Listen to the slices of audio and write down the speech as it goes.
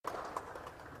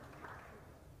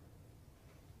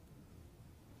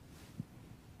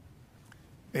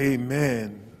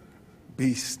Amen.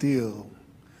 Be still.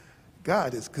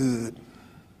 God is good.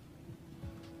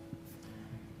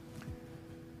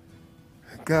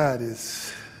 God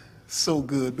is so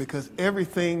good because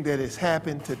everything that has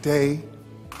happened today,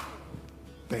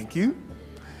 thank you.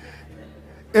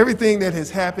 Everything that has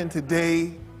happened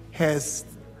today has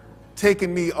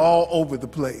taken me all over the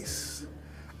place.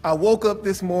 I woke up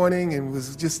this morning and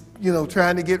was just,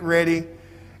 trying to get ready,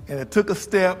 and I took a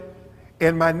step,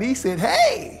 and my niece said,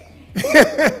 "Hey,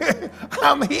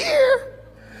 I'm here."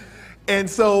 And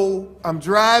so I'm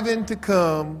driving to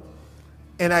come,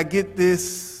 and I get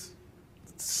this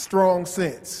strong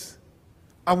sense.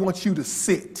 I want you to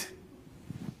sit.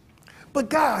 But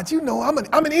God, I'm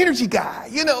an energy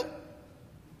guy,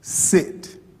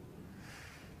 Sit.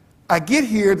 I get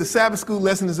here, the Sabbath school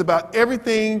lesson is about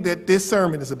everything that this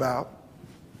sermon is about.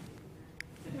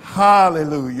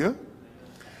 Hallelujah.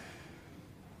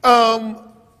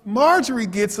 Marjorie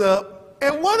gets up,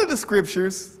 and one of the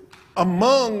scriptures,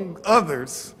 among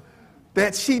others,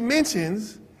 that she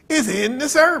mentions is in the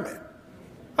sermon.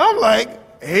 I'm like,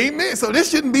 amen. So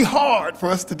this shouldn't be hard for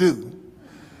us to do.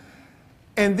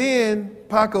 And then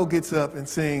Paco gets up and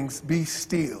sings, "Be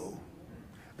Still."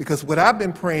 Because what I've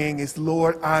been praying is,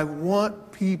 Lord, I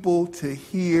want people to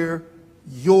hear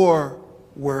your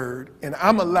word. And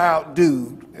I'm a loud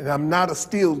dude, and I'm not a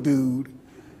still dude.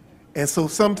 And so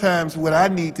sometimes what I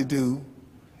need to do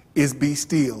is be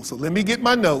still. So let me get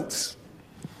my notes.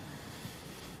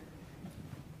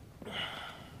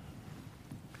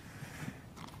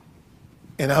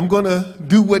 And I'm going to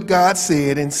do what God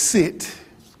said and sit.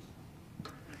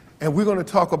 And we're going to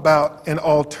talk about an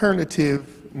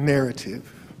alternative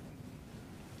narrative.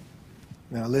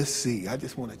 Now, let's see. I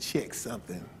just want to check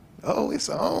something. Oh, it's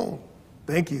on.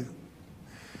 Thank you.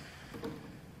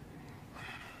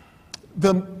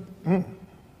 The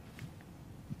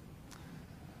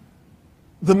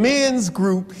men's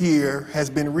group here has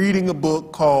been reading a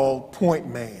book called Point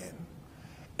Man.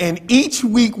 And each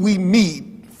week we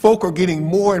meet, folk are getting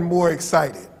more and more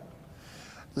excited.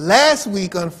 Last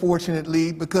week,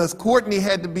 unfortunately, because Courtney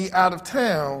had to be out of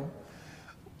town,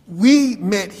 we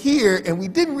met here and we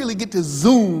didn't really get to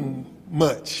Zoom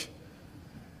much.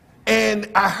 And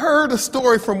I heard a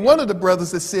story from one of the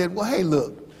brothers that said, well, hey,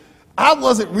 look, I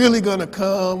wasn't really going to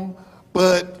come,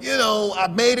 but, I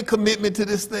made a commitment to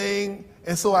this thing,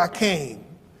 and so I came.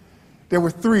 There were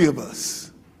 3 of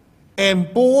us.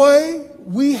 And boy,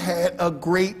 we had a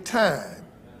great time.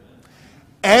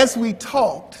 As we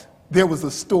talked, there was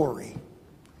a story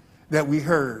that we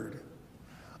heard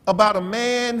about a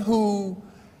man who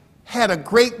had a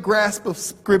great grasp of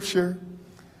Scripture,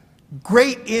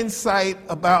 great insight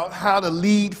about how to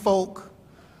lead folk,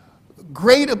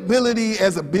 great ability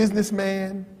as a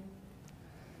businessman,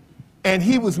 and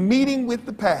he was meeting with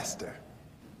the pastor.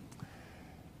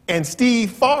 And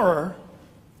Steve Farrer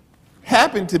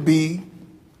happened to be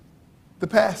the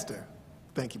pastor.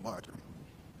 Thank you, Marjorie.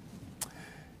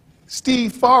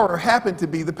 Steve Farrer happened to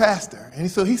be the pastor. And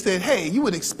so he said, hey, you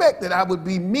would expect that I would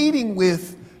be meeting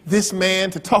with this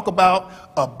man to talk about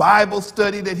a Bible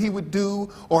study that he would do,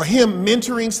 or him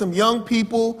mentoring some young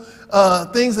people,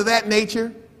 things of that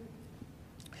nature.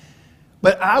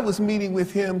 But I was meeting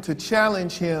with him to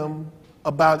challenge him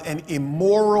about an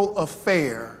immoral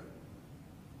affair.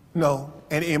 No,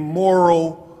 an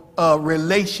immoral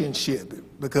relationship.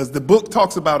 Because the book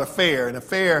talks about affair. An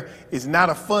affair is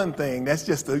not a fun thing. That's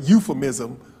just a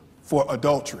euphemism for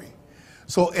adultery.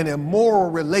 So an immoral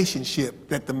relationship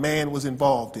that the man was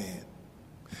involved in.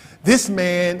 This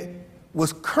man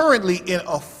was currently in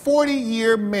a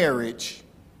 40-year marriage,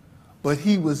 but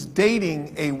he was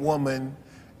dating a woman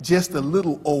just a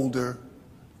little older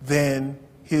than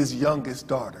his youngest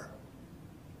daughter.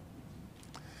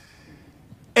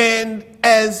 And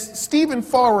as Stephen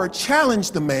Farrer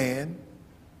challenged the man,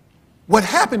 what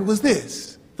happened was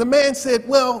this. The man said,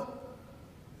 well,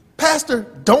 Pastor,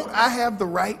 don't I have the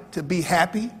right to be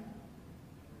happy?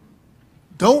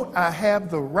 Don't I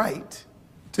have the right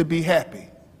to be happy?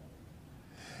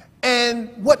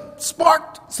 And what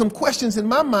sparked some questions in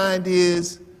my mind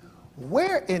is,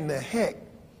 where in the heck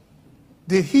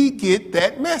did he get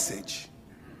that message?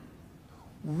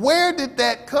 Where did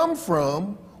that come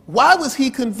from? Why was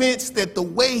he convinced that the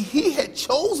way he had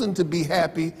chosen to be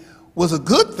happy was a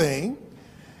good thing?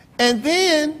 And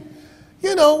then,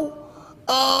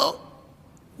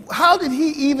 how did he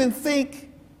even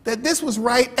think that this was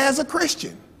right as a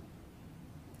Christian?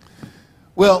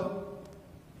 Well,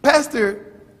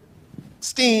 Pastor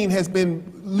Steen has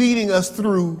been leading us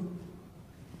through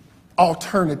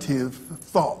alternative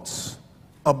thoughts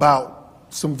about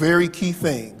some very key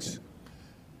things.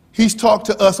 He's talked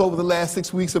to us over the last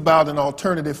 6 weeks about an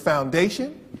alternative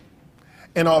foundation,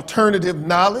 an alternative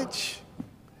knowledge,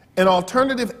 an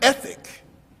alternative ethic,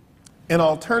 an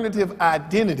alternative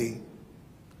identity,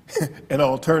 an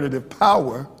alternative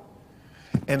power,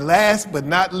 and last but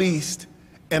not least,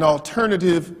 an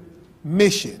alternative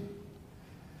mission.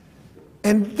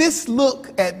 And this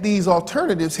look at these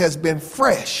alternatives has been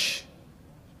fresh.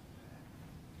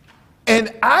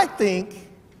 And I think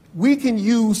we can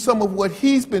use some of what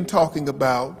he's been talking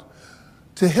about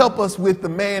to help us with the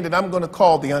man that I'm going to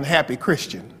call the unhappy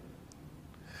Christian.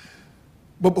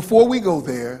 But before we go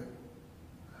there,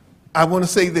 I want to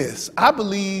say this. I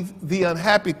believe the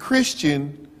unhappy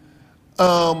Christian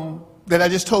that I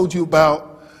just told you about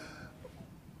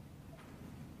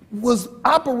was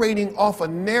operating off a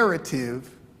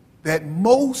narrative that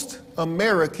most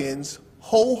Americans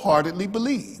wholeheartedly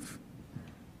believe.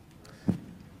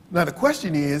 Now the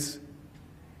question is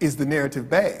the narrative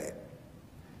bad?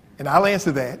 And I'll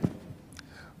answer that.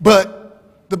 But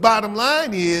the bottom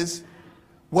line is,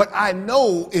 what I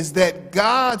know is that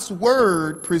God's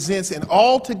word presents an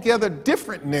altogether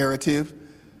different narrative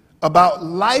about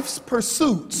life's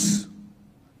pursuits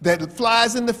that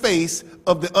flies in the face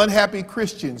of the unhappy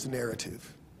Christian's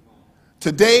narrative.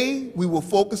 Today, we will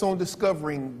focus on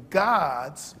discovering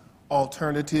God's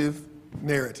alternative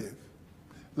narrative.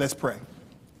 Let's pray.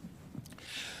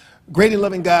 Great and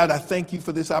loving God, I thank you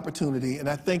for this opportunity, and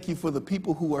I thank you for the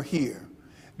people who are here.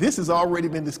 This has already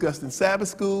been discussed in Sabbath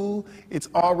school. It's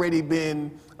already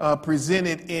been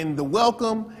presented in the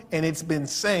welcome, and it's been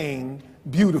sang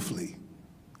beautifully.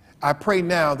 I pray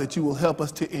now that you will help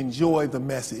us to enjoy the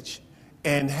message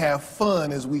and have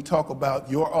fun as we talk about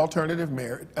your alternative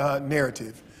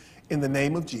narrative. In the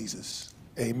name of Jesus,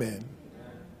 amen.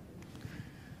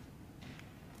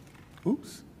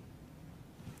 Oops.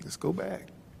 Let's go back.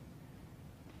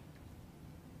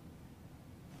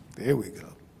 There we go.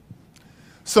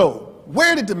 So,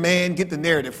 where did the man get the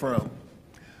narrative from?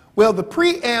 Well, the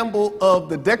preamble of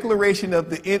the Declaration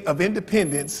of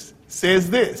Independence says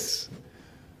this.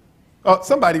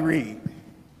 Somebody read.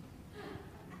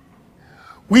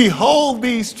 We hold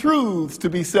these truths to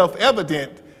be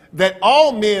self-evident, that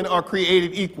all men are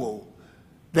created equal,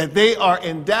 that they are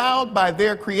endowed by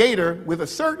their Creator with a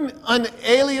certain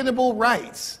unalienable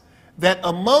rights, that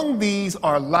among these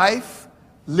are life,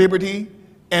 liberty,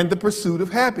 and the pursuit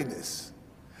of happiness.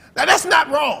 Now that's not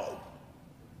wrong.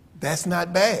 That's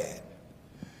not bad.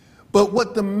 But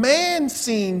what the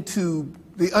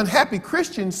unhappy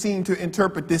Christian seemed to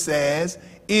interpret this as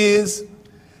is,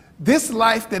 this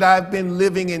life that I've been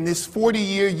living in this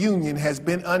 40-year union has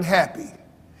been unhappy.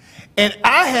 And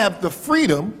I have the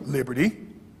freedom, liberty,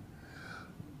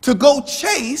 to go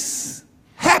chase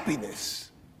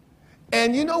happiness.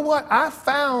 And you know what? I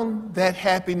found that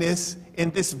happiness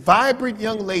in this vibrant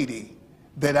young lady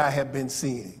that I have been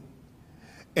seeing.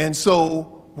 And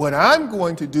so what I'm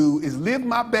going to do is live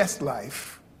my best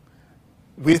life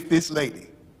with this lady.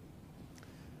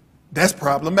 That's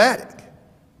problematic.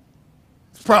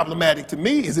 It's problematic to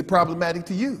me. Is it problematic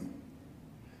to you?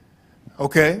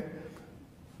 Okay?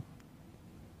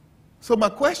 So my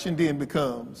question then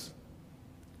becomes,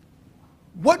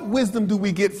 what wisdom do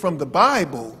we get from the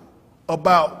Bible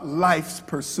about life's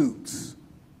pursuits?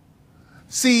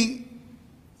 See,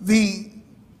 the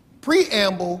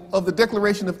preamble of the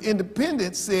Declaration of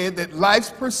Independence said that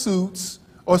life's pursuits,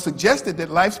 or suggested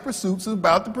that life's pursuits is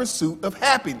about the pursuit of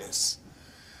happiness.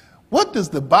 What does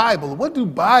Bible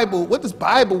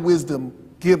wisdom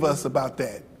give us about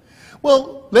that?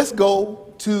 Well, let's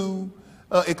go to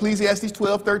Ecclesiastes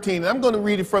 12:13, and I'm going to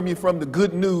read it from you from the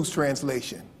Good News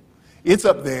translation. It's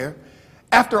up there.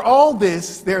 After all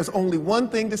this, there's only one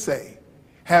thing to say: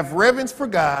 have reverence for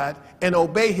God and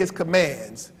obey his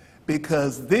commands,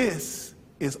 because this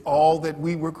is all that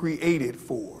we were created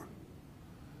for.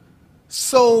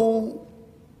 So,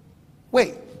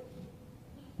 wait,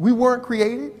 we weren't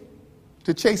created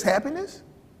to chase happiness?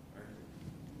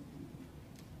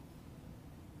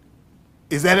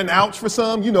 Is that an ouch for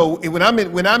some? You know, when I'm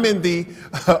in the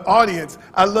audience,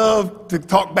 I love to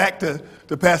talk back to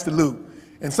Pastor Luke.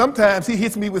 And sometimes he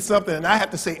hits me with something and I have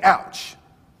to say, ouch.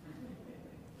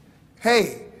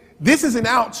 Hey, this is an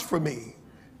ouch for me.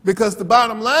 Because the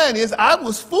bottom line is, I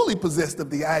was fully possessed of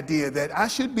the idea that I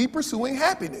should be pursuing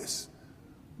happiness.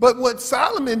 But what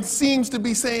Solomon seems to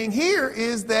be saying here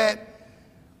is that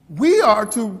we are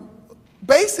to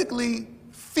basically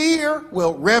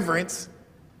reverence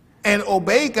and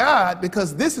obey God,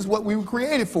 because this is what we were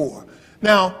created for.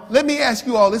 Now, let me ask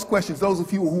you all this question, those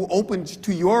of you who open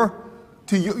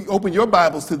your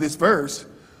Bibles to this verse.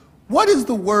 What is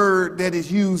the word that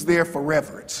is used there for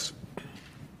reverence?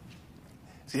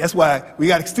 See, that's why we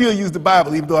got to still use the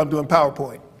Bible even though I'm doing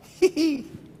PowerPoint.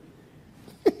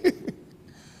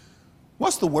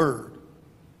 What's the word?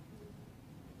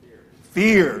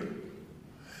 Fear.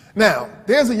 Now,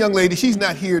 there's a young lady, she's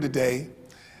not here today.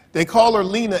 They call her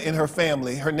Lena in her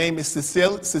family. Her name is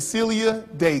Cecilia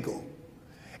Daigle.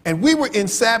 And we were in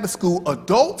Sabbath school,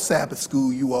 adult Sabbath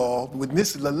school, you all, when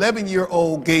this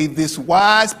 11-year-old gave this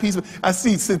wise piece of, I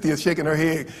see Cynthia shaking her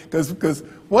head, because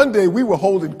one day we were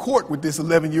holding court with this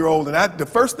 11-year-old, and the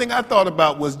first thing I thought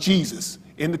about was Jesus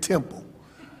in the temple.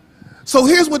 So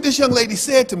here's what this young lady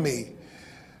said to me,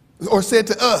 or said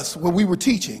to us when we were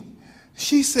teaching.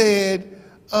 She said,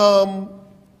 Mr.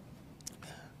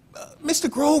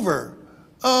 Grover,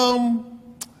 oh,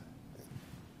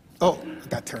 I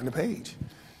got to turn the page.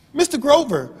 Mr.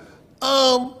 Grover,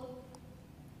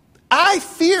 I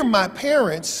fear my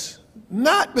parents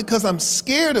not because I'm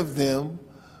scared of them,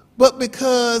 but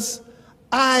because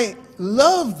I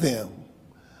love them.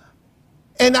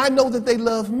 And I know that they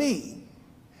love me,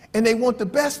 and they want the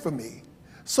best for me.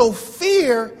 So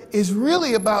fear is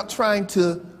really about trying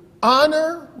to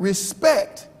honor,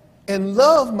 respect, and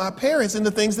love my parents in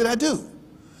the things that I do.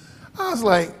 I was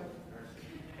like,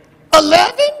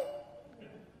 11?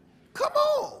 Come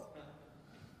on.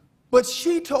 But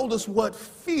she told us what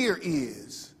fear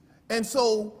is. And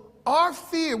so our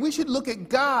fear, we should look at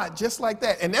God just like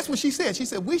that. And that's what she said. She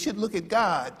said, we should look at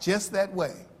God just that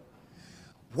way.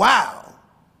 Wow.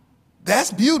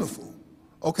 That's beautiful.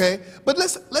 Okay? But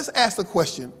let's ask the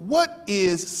question, what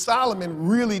is Solomon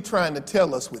really trying to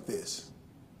tell us with this?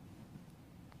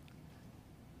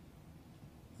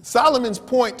 Solomon's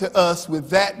point to us with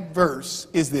that verse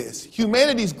is this: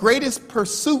 humanity's greatest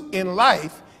pursuit in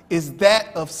life is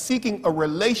that of seeking a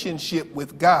relationship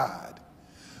with God.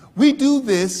 We do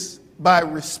this by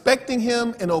respecting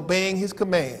him and obeying his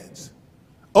commands.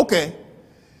 Okay,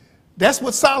 that's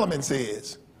what Solomon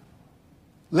says.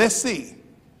 Let's see.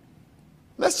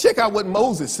 Let's check out what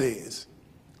Moses says.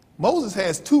 Moses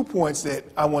has 2 points that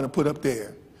I want to put up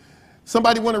there.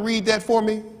 Somebody want to read that for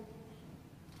me?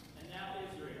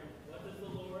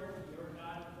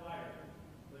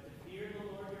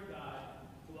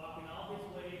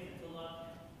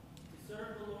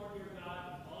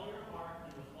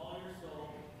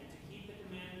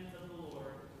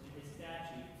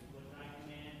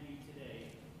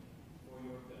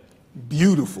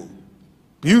 Beautiful.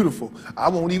 Beautiful. I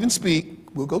won't even speak.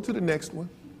 We'll go to the next one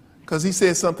because he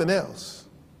says something else.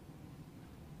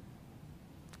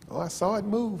 Oh, I saw it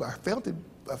move. I felt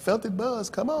it buzz.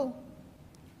 Come on.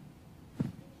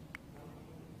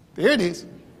 There it is.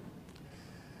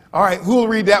 All right, who will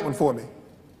read that one for me?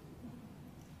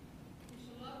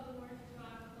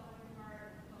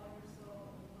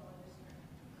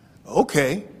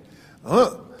 Okay.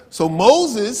 So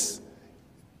Moses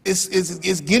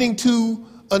is getting to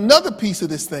another piece of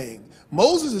this thing.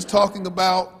 Moses is talking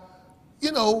about,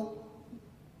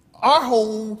 our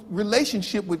whole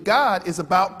relationship with God is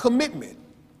about commitment.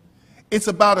 It's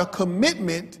about a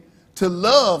commitment to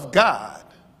love God.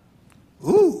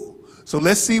 Ooh. So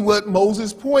let's see what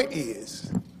Moses' point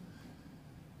is.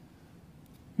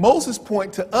 Moses'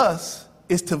 point to us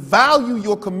is to value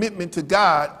your commitment to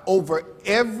God over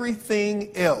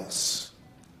everything else.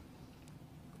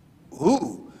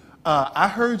 Ooh. I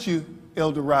heard you,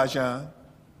 Elder Rajan.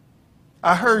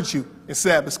 I heard you in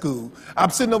Sabbath school.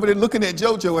 I'm sitting over there looking at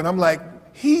JoJo, and I'm like,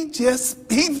 he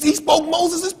spoke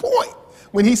Moses' point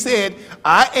when he said,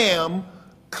 I am,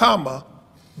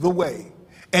 the way.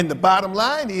 And the bottom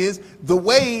line is, the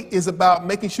way is about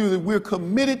making sure that we're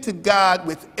committed to God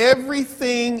with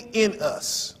everything in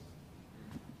us.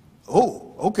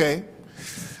 Oh, okay.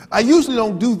 I usually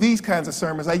don't do these kinds of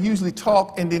sermons. I usually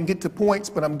talk and then get to points,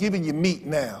 but I'm giving you meat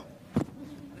now.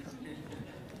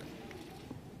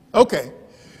 Okay.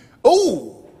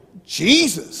 Oh,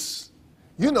 Jesus.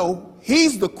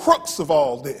 He's the crux of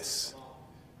all this.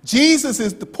 Jesus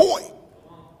is the point.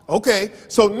 Okay.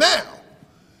 So now,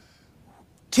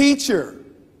 teacher.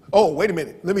 Oh, wait a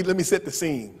minute. Let me set the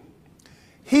scene.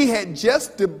 He had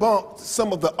just debunked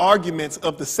some of the arguments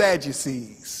of the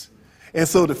Sadducees. And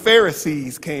so the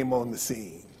Pharisees came on the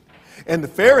scene. And the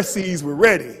Pharisees were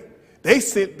ready. They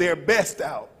sent their best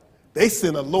out. They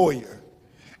sent a lawyer.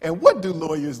 And what do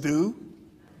lawyers do?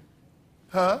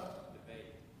 Huh?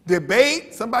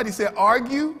 Debate. Somebody said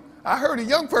argue. I heard a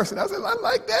young person. I said, I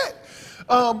like that.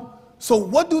 So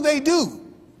what do?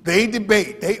 They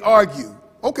debate. They argue.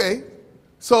 Okay.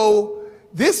 So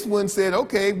this one said,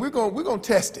 okay, we're going to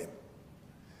test him.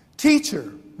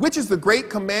 Teacher, which is the great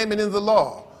commandment in the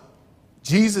law?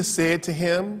 Jesus said to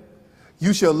him,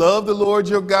 You shall love the Lord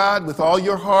your God with all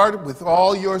your heart, with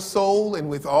all your soul, and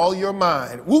with all your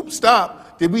mind. Whoop,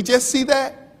 stop. Did we just see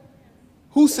that?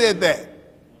 Who said that?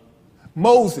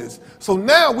 Moses. So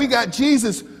now we got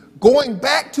Jesus going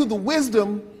back to the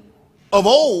wisdom of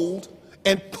old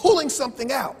and pulling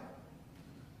something out.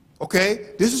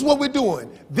 Okay, this is what we're doing.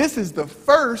 This is the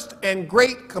first and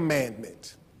great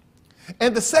commandment.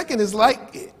 And the second is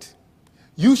like it.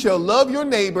 You shall love your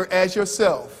neighbor as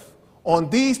yourself.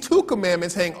 On these two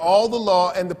commandments hang all the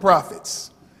law and the prophets.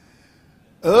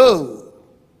 Oh.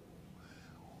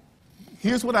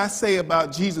 Here's what I say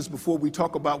about Jesus before we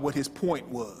talk about what his point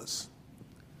was.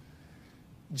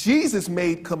 Jesus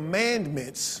made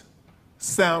commandments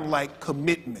sound like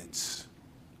commitments.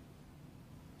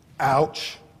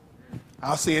 Ouch.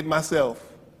 I'll say it myself.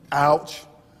 Ouch.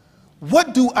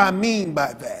 What do I mean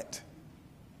by that?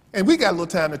 And we got a little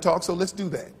time to talk, so let's do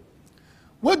that.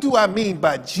 What do I mean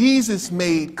by Jesus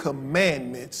made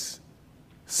commandments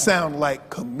sound like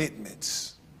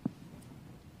commitments?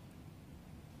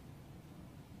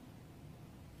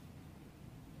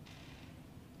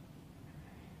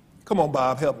 Come on,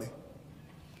 Bob, help me.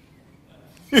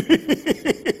 Certainly,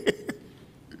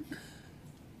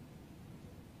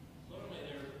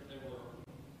 they were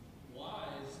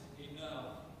wise enough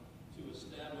to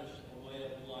establish a way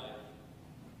of life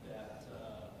that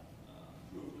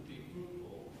proved to be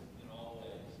fruitful in all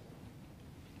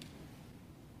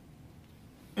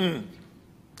ways.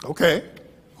 Okay.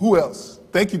 Who else?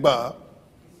 Thank you, Bob. It's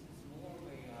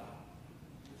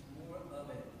more of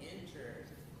an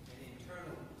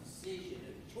internal decision,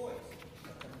 a choice. A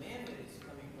commandment is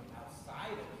coming from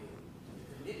outside of you.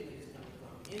 The commitment is coming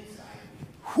from inside of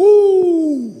you.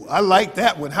 Whoo! I like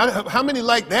that one. How many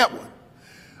like that one?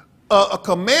 A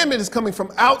commandment is coming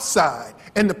from outside.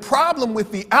 And the problem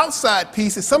with the outside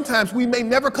piece is sometimes we may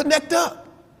never connect up.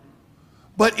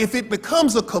 But if it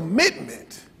becomes a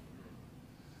commitment,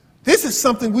 this is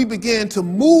something we begin to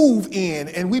move in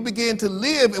and we begin to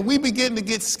live and we begin to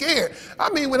get scared.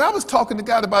 I mean, when I was talking to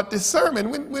God about this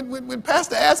sermon, when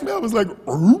Pastor asked me, I was like,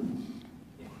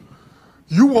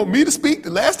 you want me to speak? The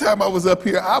last time I was up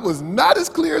here, I was not as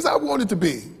clear as I wanted to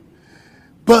be.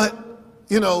 But,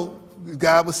 you know,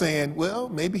 God was saying, well,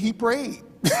 maybe he prayed.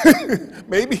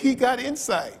 Maybe he got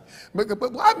insight.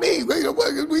 But why me?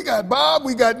 We got Bob,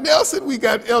 we got Nelson, we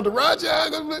got Elder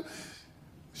Raja.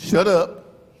 Shut up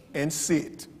and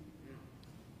sit.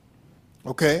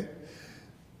 Okay?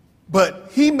 But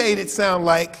he made it sound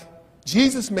like,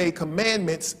 Jesus made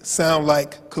commandments sound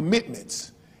like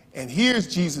commitments. And here's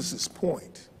Jesus'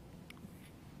 point.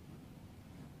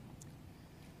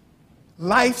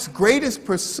 Life's greatest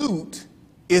pursuit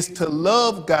is to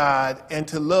love God and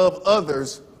to love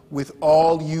others with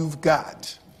all you've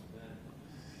got.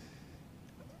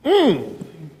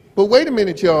 But wait a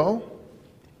minute, y'all.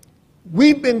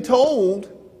 We've been told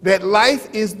that life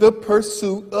is the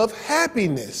pursuit of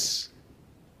happiness.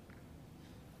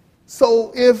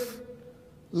 So if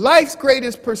life's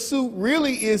greatest pursuit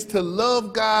really is to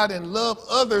love God and love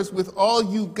others with all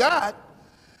you got,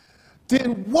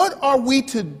 then what are we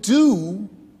to do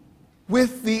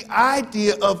with the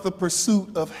idea of the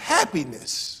pursuit of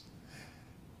happiness?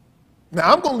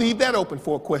 Now, I'm going to leave that open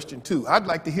for a question, too. I'd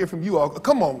like to hear from you all.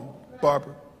 Come on,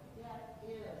 Barbara.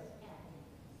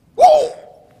 Whoa!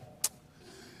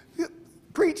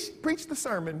 Preach the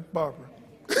sermon, Barbara.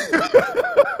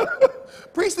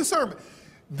 Preach the sermon.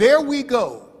 There we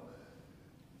go.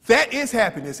 That is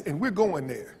happiness, and we're going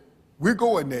there. We're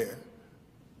going there.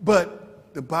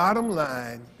 But the bottom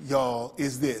line, y'all,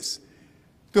 is this.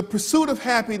 The pursuit of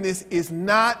happiness is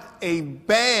not a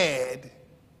bad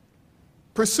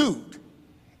pursuit.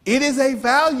 It is a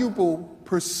valuable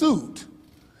pursuit.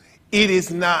 It is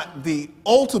not the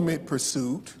ultimate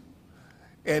pursuit.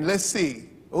 And let's see.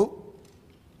 Oh,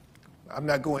 I'm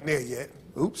not going there yet.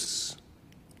 Oops.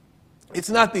 It's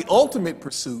not the ultimate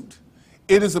pursuit.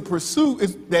 It is a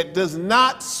pursuit that does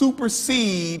not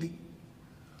supersede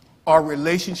our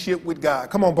relationship with God.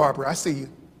 Come on, Barbara, I see you.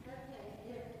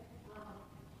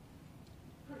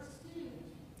 Pursuit,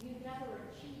 you never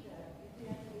achieve it if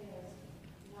it is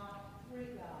not through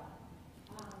God.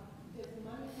 Does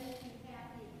money make you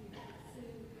happy if you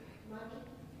pursue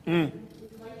money?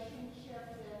 Relationship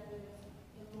that is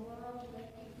immoral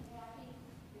make you happy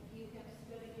if you have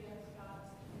stood against God's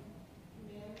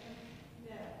commandment?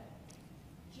 No.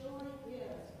 Joy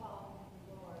is following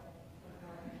the Lord when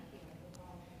God can't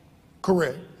provide.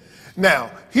 Correct.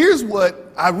 Now, here's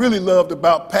what I really loved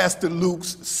about Pastor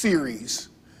Luke's series.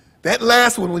 That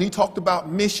last one, when he talked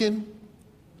about mission,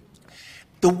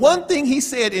 the one thing he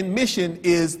said in mission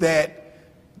is that,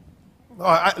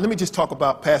 let me just talk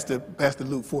about Pastor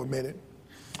Luke for a minute.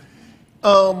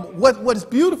 What is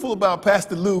beautiful about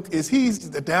Pastor Luke is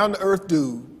he's a down-to-earth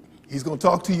dude. He's going to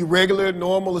talk to you regular,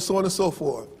 normal, and so on and so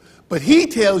forth. But he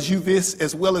tells you this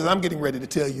as well as I'm getting ready to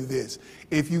tell you this.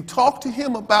 If you talk to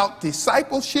him about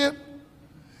discipleship,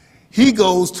 he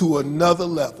goes to another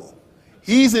level.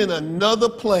 He's in another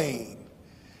plane.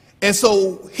 And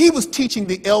so he was teaching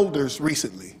the elders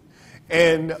recently.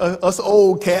 And us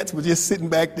old cats were just sitting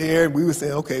back there, and we were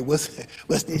saying, okay, what's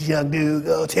this young dude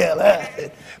going to tell us?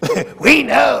 We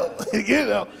know, you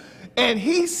know. And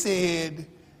he said,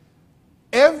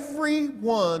 every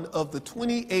one of the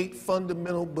 28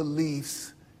 fundamental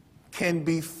beliefs can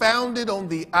be founded on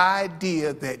the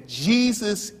idea that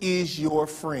Jesus is your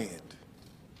friend.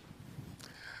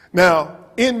 Now,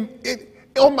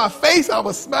 on my face, I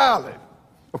was smiling.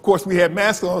 Of course, we had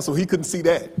masks on, so he couldn't see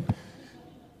that.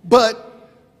 But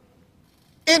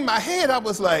in my head, I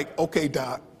was like, okay,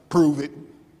 Doc, prove it.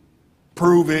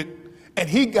 Prove it. And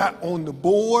he got on the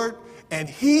board, and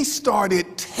he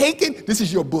started taking, this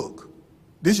is your book.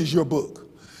 This is your book.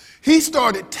 He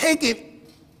started taking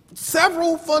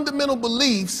several fundamental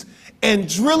beliefs and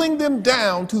drilling them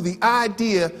down to the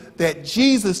idea that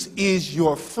Jesus is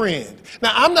your friend.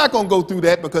 Now, I'm not going to go through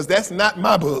that because that's not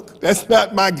my book. That's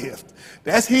not my gift.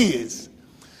 That's his.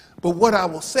 But what I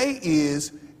will say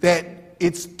is that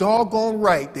it's doggone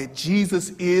right that Jesus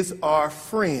is our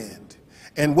friend.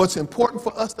 And what's important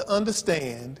for us to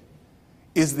understand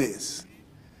is this,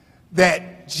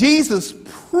 that Jesus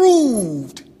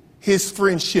proved his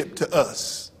friendship to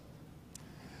us.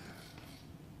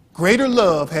 Greater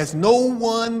love has no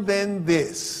one than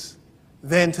this,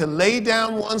 than to lay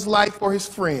down one's life for his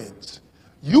friends.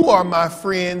 You are my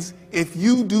friends if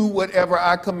you do whatever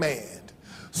I command.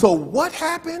 So what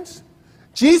happens?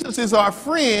 Jesus is our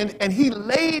friend, and he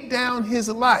laid down his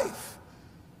life.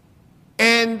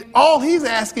 And all he's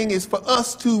asking is for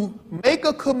us to make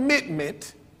a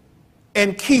commitment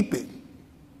and keep it.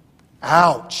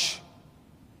 Ouch.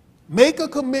 Make a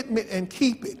commitment and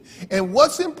keep it. And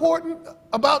what's important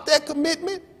about that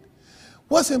commitment?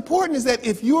 What's important is that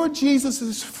if you're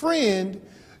Jesus' friend,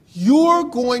 you're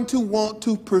going to want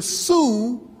to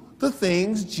pursue the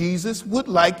things Jesus would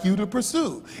like you to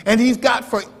pursue. And he's got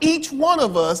for each one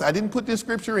of us, I didn't put this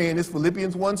scripture in, it's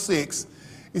Philippians 1:6.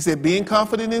 He said, being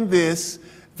confident in this,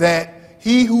 that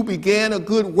he who began a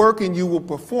good work in you will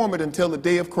perform it until the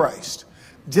day of Christ.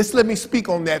 Just let me speak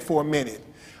on that for a minute.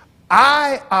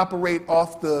 I operate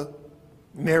off the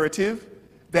narrative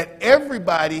that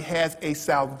everybody has a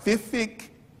salvific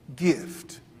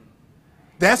gift.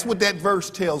 That's what that verse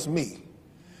tells me.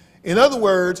 In other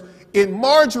words, in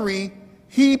Marjorie,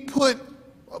 he put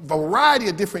a variety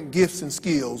of different gifts and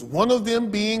skills, one of them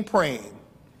being praying.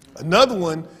 Another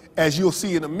one, as you'll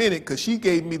see in a minute, because she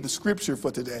gave me the scripture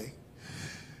for today,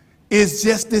 is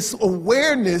just this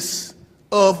awareness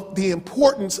of the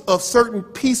importance of certain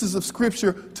pieces of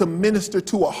scripture to minister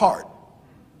to a heart.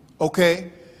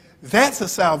 Okay? That's a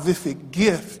salvific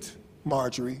gift,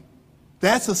 Marjorie.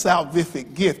 That's a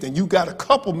salvific gift. And you got a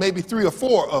couple, maybe 3 or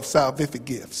 4 of salvific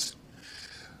gifts.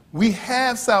 We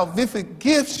have salvific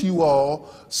gifts, you all,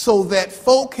 so that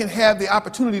folk can have the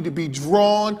opportunity to be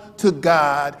drawn to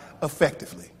God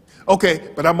effectively.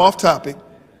 Okay, but I'm off topic.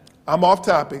 I'm off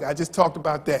topic. I just talked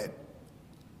about that.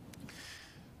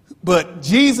 But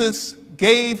Jesus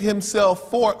gave himself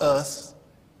for us,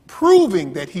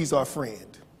 proving that he's our friend.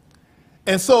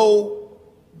 And so,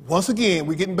 once again,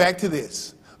 we're getting back to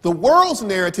this. The world's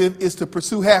narrative is to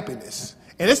pursue happiness.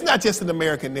 And it's not just an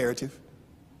American narrative.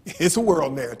 It's a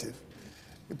world narrative.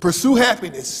 Pursue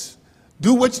happiness.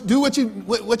 Do what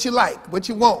you like, what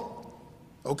you want.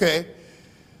 Okay?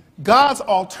 God's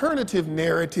alternative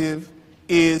narrative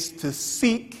is to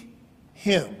seek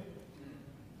him.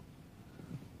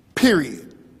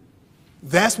 Period.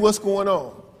 That's what's going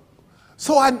on.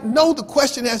 So I know the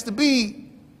question has to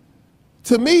be,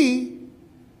 to me,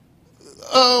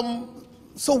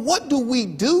 so what do we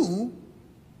do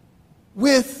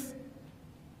with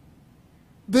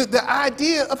the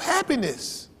idea of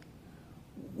happiness?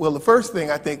 Well, the first thing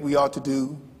I think we ought to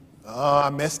do, I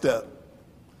messed up.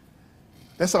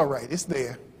 That's all right, it's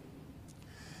there.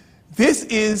 This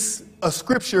is a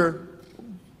scripture,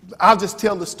 I'll just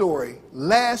tell the story.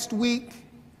 Last week,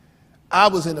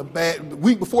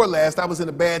 week before last, I was in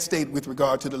a bad state with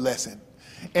regard to the lesson.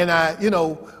 And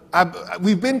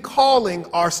we've been calling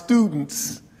our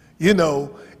students,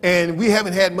 and we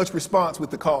haven't had much response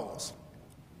with the calls.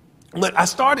 But I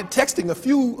started texting a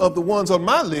few of the ones on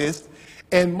my list,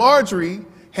 and Marjorie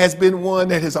has been one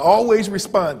that has always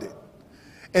responded.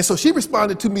 And so she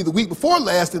responded to me the week before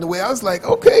last in a way I was like,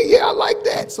 okay, yeah, I like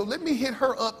that. So let me hit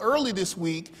her up early this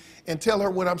week and tell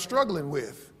her what I'm struggling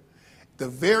with. The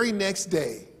very next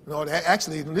day, no,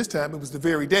 actually, this time it was the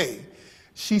very day,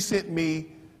 she sent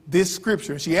me this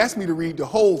scripture. She asked me to read the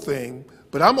whole thing,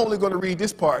 but I'm only going to read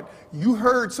this part. You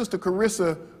heard Sister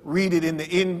Carissa read it in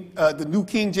the New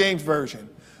King James Version.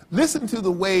 Listen to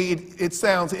the way it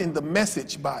sounds in the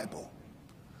Message Bible.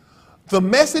 The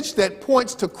message that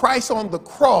points to Christ on the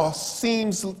cross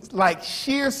seems like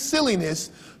sheer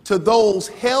silliness to those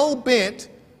hell-bent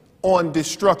on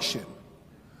destruction.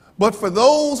 But for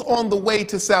those on the way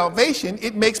to salvation,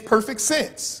 it makes perfect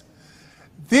sense.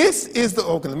 This is the,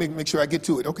 okay, let me make sure I get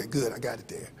to it. Okay, good, I got it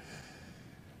there.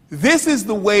 This is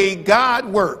the way God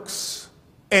works,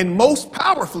 and most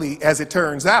powerfully, as it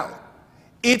turns out.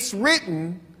 It's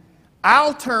written,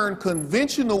 I'll turn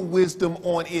conventional wisdom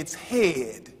on its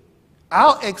head.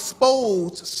 I'll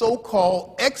expose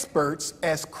so-called experts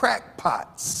as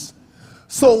crackpots.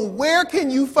 So where can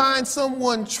you find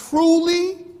someone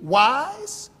truly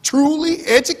wise, truly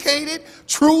educated,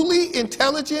 truly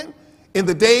intelligent in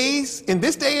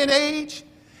this day and age?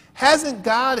 Hasn't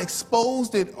God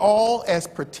exposed it all as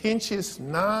pretentious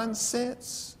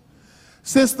nonsense?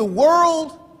 Since the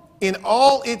world, in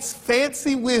all its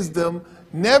fancy wisdom,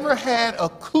 never had a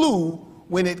clue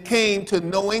when it came to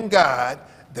knowing God.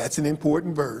 That's an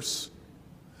important verse.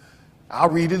 I'll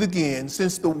read it again.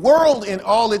 Since the world in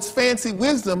all its fancy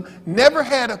wisdom never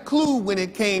had a clue when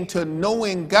it came to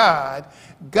knowing God,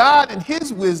 God in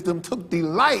his wisdom took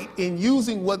delight in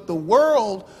using what the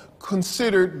world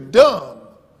considered dumb,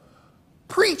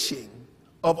 preaching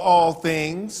of all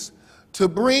things, to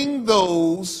bring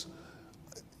those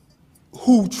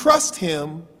who trust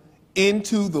him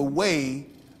into the way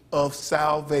of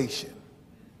salvation.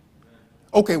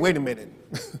 Okay, wait a minute.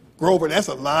 Grover, that's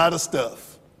a lot of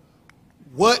stuff.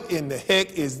 What in the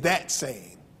heck is that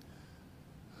saying?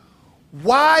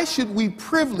 Why should we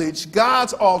privilege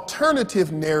God's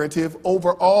alternative narrative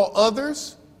over all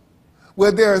others?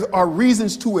 Well, there are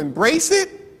reasons to embrace it,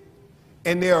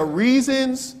 and there are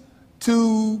reasons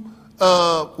to,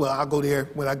 I'll go there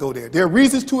when I go there. There are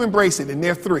reasons to embrace it, and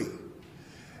there are three.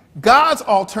 God's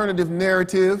alternative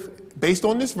narrative, based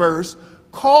on this verse,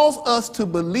 calls us to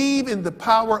believe in the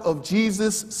power of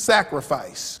Jesus'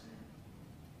 sacrifice.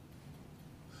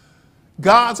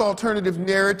 God's alternative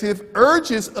narrative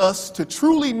urges us to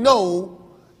truly know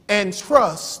and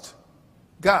trust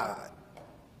God.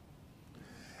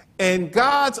 And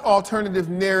God's alternative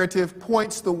narrative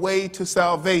points the way to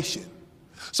salvation.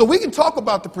 So we can talk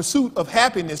about the pursuit of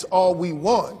happiness all we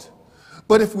want,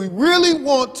 but if we really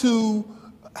want to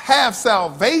have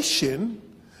salvation,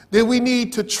 then we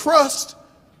need to trust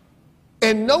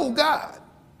and know God.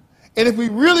 And if we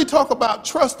really talk about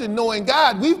trust and knowing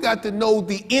God, we've got to know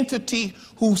the entity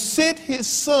who sent his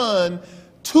son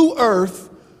to earth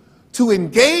to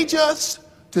engage us,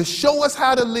 to show us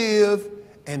how to live,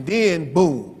 and then,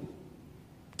 boom,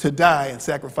 to die and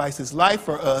sacrifice his life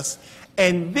for us,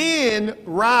 and then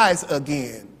rise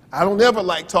again. I don't ever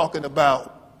like talking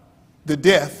about the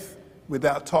death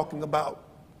without talking about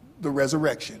the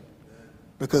resurrection,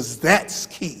 because that's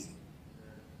key.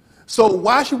 So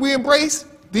why should we embrace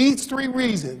these three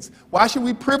reasons? Why should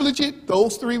we privilege it?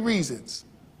 Those three reasons.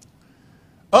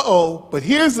 But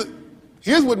here's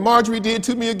what Marjorie did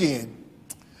to me again.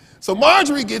 So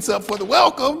Marjorie gets up for the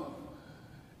welcome,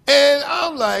 and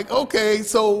I'm like, okay,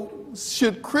 so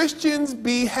should Christians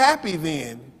be happy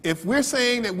then? If we're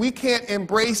saying that we can't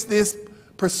embrace this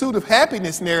pursuit of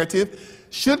happiness narrative,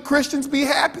 should Christians be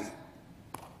happy?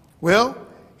 Well,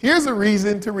 here's a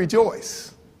reason to rejoice.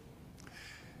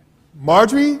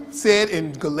 Marjorie said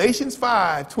in Galatians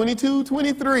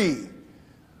 5:22-23,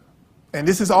 and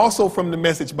this is also from the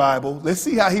Message Bible. Let's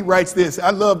see how he writes this. I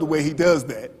love the way he does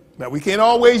that. Now, we can't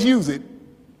always use it,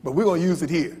 but we're going to use it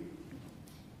here.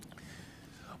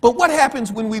 But what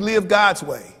happens when we live God's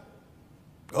way?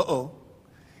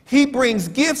 He brings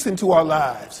gifts into our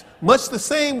lives, much the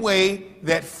same way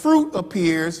that fruit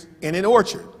appears in an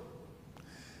orchard.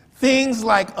 Things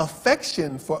like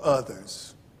affection for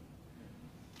others.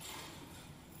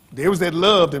 There was that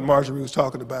love that Marjorie was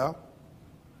talking about.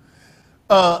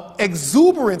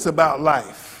 Exuberance about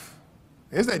life.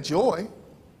 There's that joy.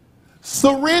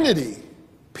 Serenity,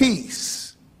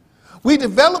 peace. We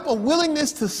develop a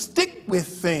willingness to stick with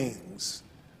things,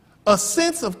 a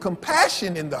sense of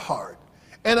compassion in the heart,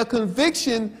 and a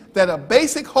conviction that a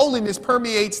basic holiness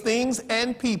permeates things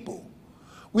and people.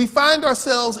 We find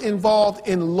ourselves involved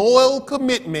in loyal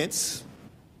commitments,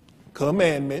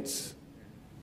 commandments,